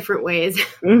that in different ways.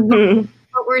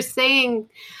 But we're saying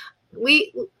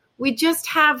we just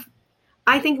have,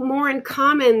 I think, more in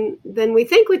common than we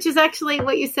think, which is actually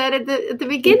what you said at the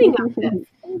beginning of this,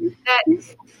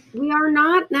 that we are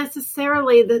not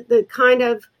necessarily the kind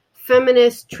of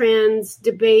feminist trans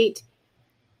debate.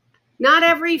 Not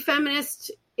every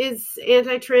feminist is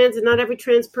anti-trans, and not every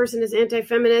trans person is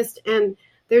anti-feminist, and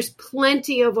there's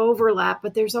plenty of overlap,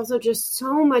 but there's also just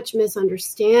so much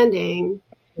misunderstanding.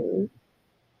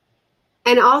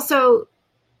 And also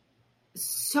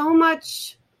so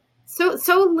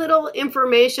little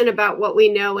information about what we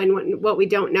know and what we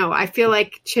don't know. I feel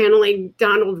like channeling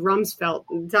Donald Rumsfeld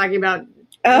and talking about.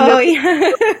 Oh,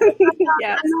 yeah.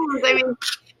 Yes. I mean,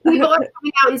 people are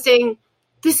coming out and saying,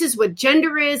 this is what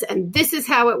gender is, and this is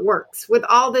how it works with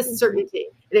all this certainty.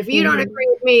 And if you don't agree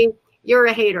with me, you're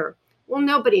a hater. Well,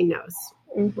 nobody knows.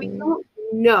 We don't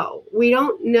know. We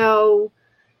don't know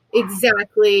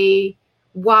exactly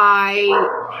why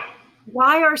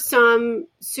are some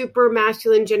super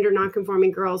masculine gender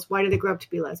nonconforming girls, why do they grow up to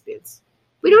be lesbians?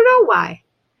 We don't know why.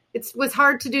 It was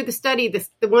hard to do the study.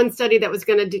 The one study that was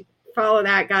going to follow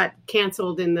that got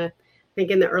canceled in the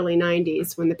early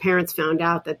 90s when the parents found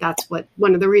out that that's what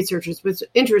one of the researchers was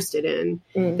interested in.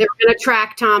 They were going to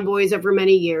track tomboys over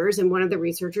many years, and one of the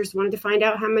researchers wanted to find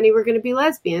out how many were going to be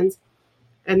lesbians.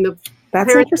 And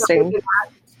that's interesting.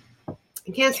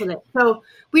 Canceled it. So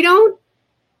we don't,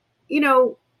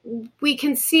 we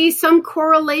can see some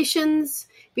correlations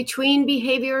between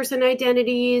behaviors and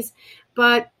identities,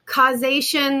 but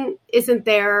causation isn't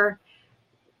there.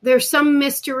 There's some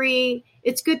mystery.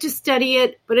 It's good to study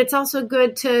it, but it's also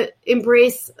good to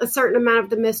embrace a certain amount of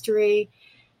the mystery.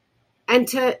 And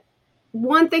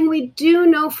one thing we do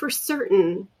know for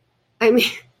certain,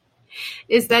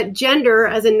 is that gender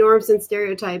as in norms and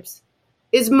stereotypes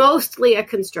is mostly a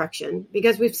construction,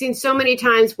 because we've seen so many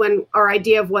times when our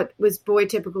idea of what was boy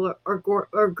typical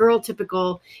or girl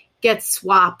typical gets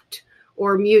swapped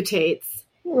or mutates.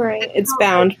 Right. It's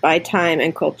bound by time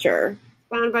and culture.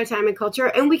 Bound by time and culture,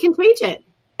 and we can change it.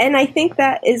 And I think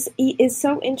that is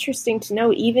so interesting to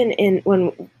know, even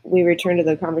when we return to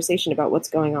the conversation about what's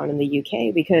going on in the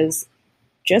UK, because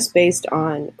just based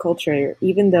on culture,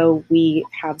 even though we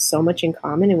have so much in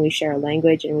common and we share a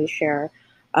language and we share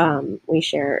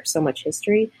so much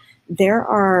history, there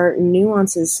are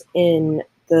nuances in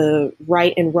the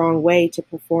right and wrong way to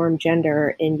perform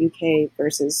gender in UK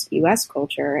versus US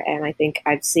culture. And I think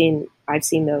I've seen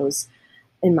those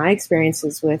in my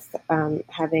experiences with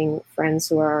having friends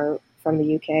who are from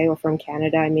the UK or from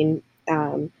Canada. I mean,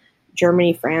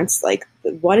 Germany, France, like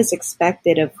what is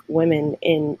expected of women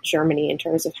in Germany in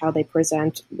terms of how they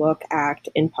present, look, act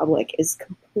in public is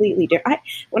completely different.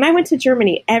 When I went to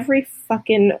Germany, every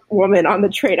fucking woman on the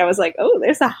train, I was like, oh,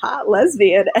 there's a hot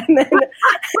lesbian. And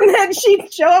then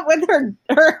she'd show up with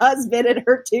her husband and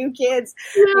her 2 kids.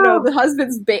 No. You know, the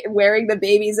husband's wearing the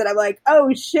babies. And I'm like,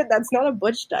 oh shit, that's not a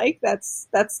butch dyke. That's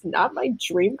not my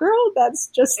dream girl. That's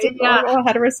just a normal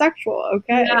heterosexual.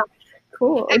 Okay. Yeah.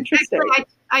 Cool. Interesting.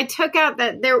 I took out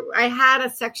that I had a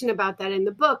section about that in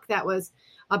the book that was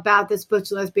about this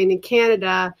butch lesbian in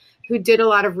Canada who did a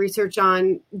lot of research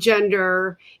on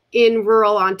gender in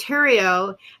rural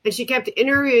Ontario. And she kept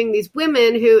interviewing these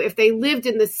women who, if they lived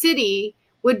in the city,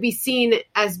 would be seen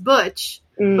as butch,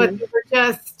 but they were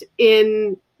just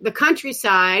in the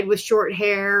countryside with short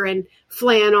hair and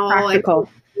flannel. Practical.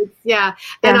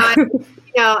 And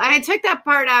I took that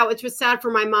part out, which was sad for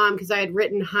my mom because I had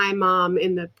written "Hi, Mom"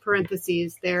 in the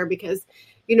parentheses there because,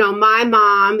 my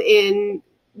mom in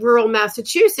rural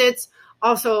Massachusetts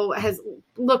also has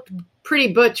looked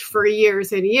pretty butch for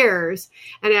years and years.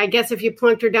 And I guess if you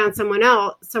plunked her down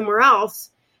somewhere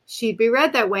else, she'd be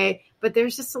read that way. But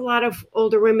there's just a lot of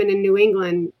older women in New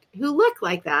England who look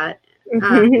like that.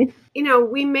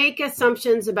 We make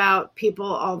assumptions about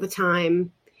people all the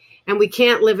time. And we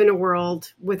can't live in a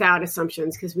world without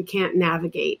assumptions because we can't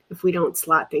navigate if we don't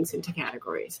slot things into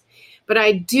categories. But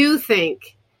I do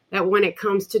think that when it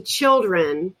comes to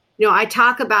children, I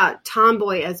talk about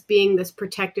Tomboy as being this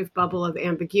protective bubble of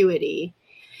ambiguity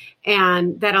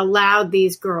and that allowed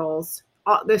these girls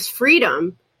this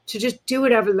freedom to just do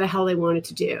whatever the hell they wanted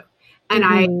to do. And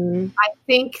I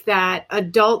think that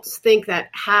adults think that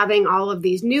having all of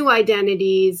these new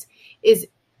identities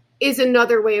is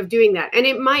another way of doing that. And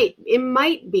it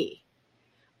might be,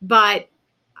 but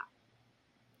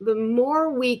the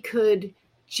more we could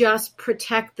just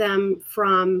protect them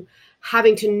from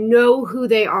having to know who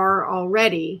they are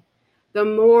already, the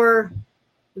more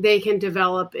they can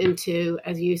develop into,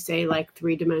 as you say, like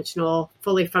 3-dimensional,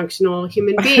 fully functional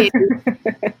human beings.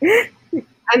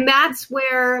 And that's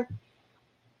where,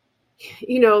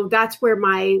 that's where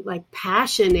my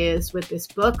passion is with this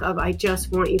book of, I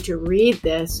just want you to read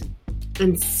this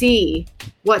and see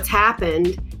what's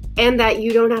happened and that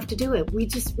you don't have to do it. We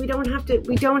don't have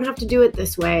to do it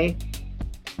this way.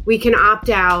 We can opt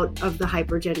out of the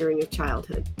hypergendering of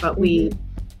childhood, but we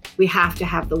have to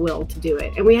have the will to do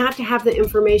it. And we have to have the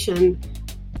information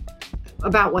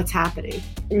about what's happening.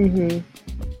 Mm-hmm.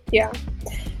 Yeah.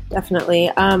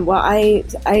 Definitely. Well,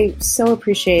 I so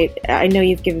appreciate, I know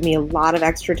you've given me a lot of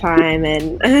extra time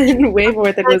and way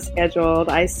more than was scheduled.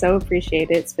 I so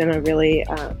appreciate it. It's been a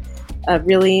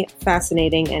really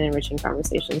fascinating and enriching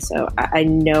conversation. So I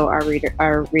know our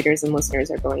readers and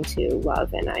listeners are going to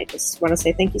love, and I just want to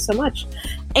say thank you so much.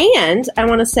 And I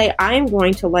want to say I'm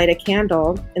going to light a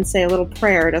candle and say a little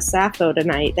prayer to Sappho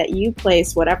tonight that you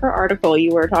place whatever article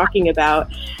you were talking about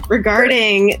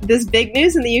regarding this big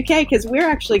news in the UK, because we're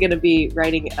actually going to be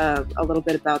writing a little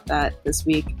bit about that this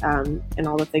week and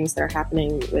all the things that are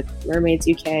happening with Mermaids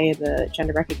UK, the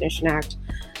Gender Recognition Act,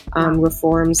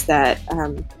 reforms that...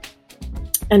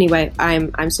 Anyway,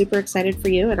 I'm super excited for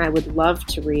you, and I would love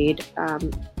to read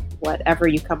whatever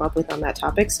you come up with on that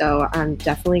topic. So I'm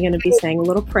definitely going to be saying a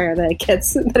little prayer that it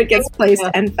gets placed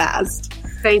and fast.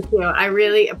 Thank you. I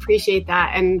really appreciate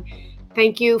that, and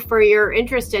thank you for your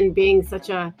interest in being such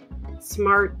a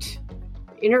smart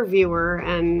interviewer.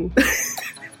 And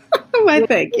why,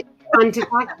 thank you. Fun to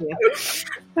talk to you.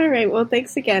 All right. Well,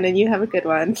 thanks again, and you have a good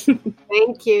one.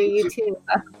 Thank you. You too.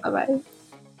 Bye-bye.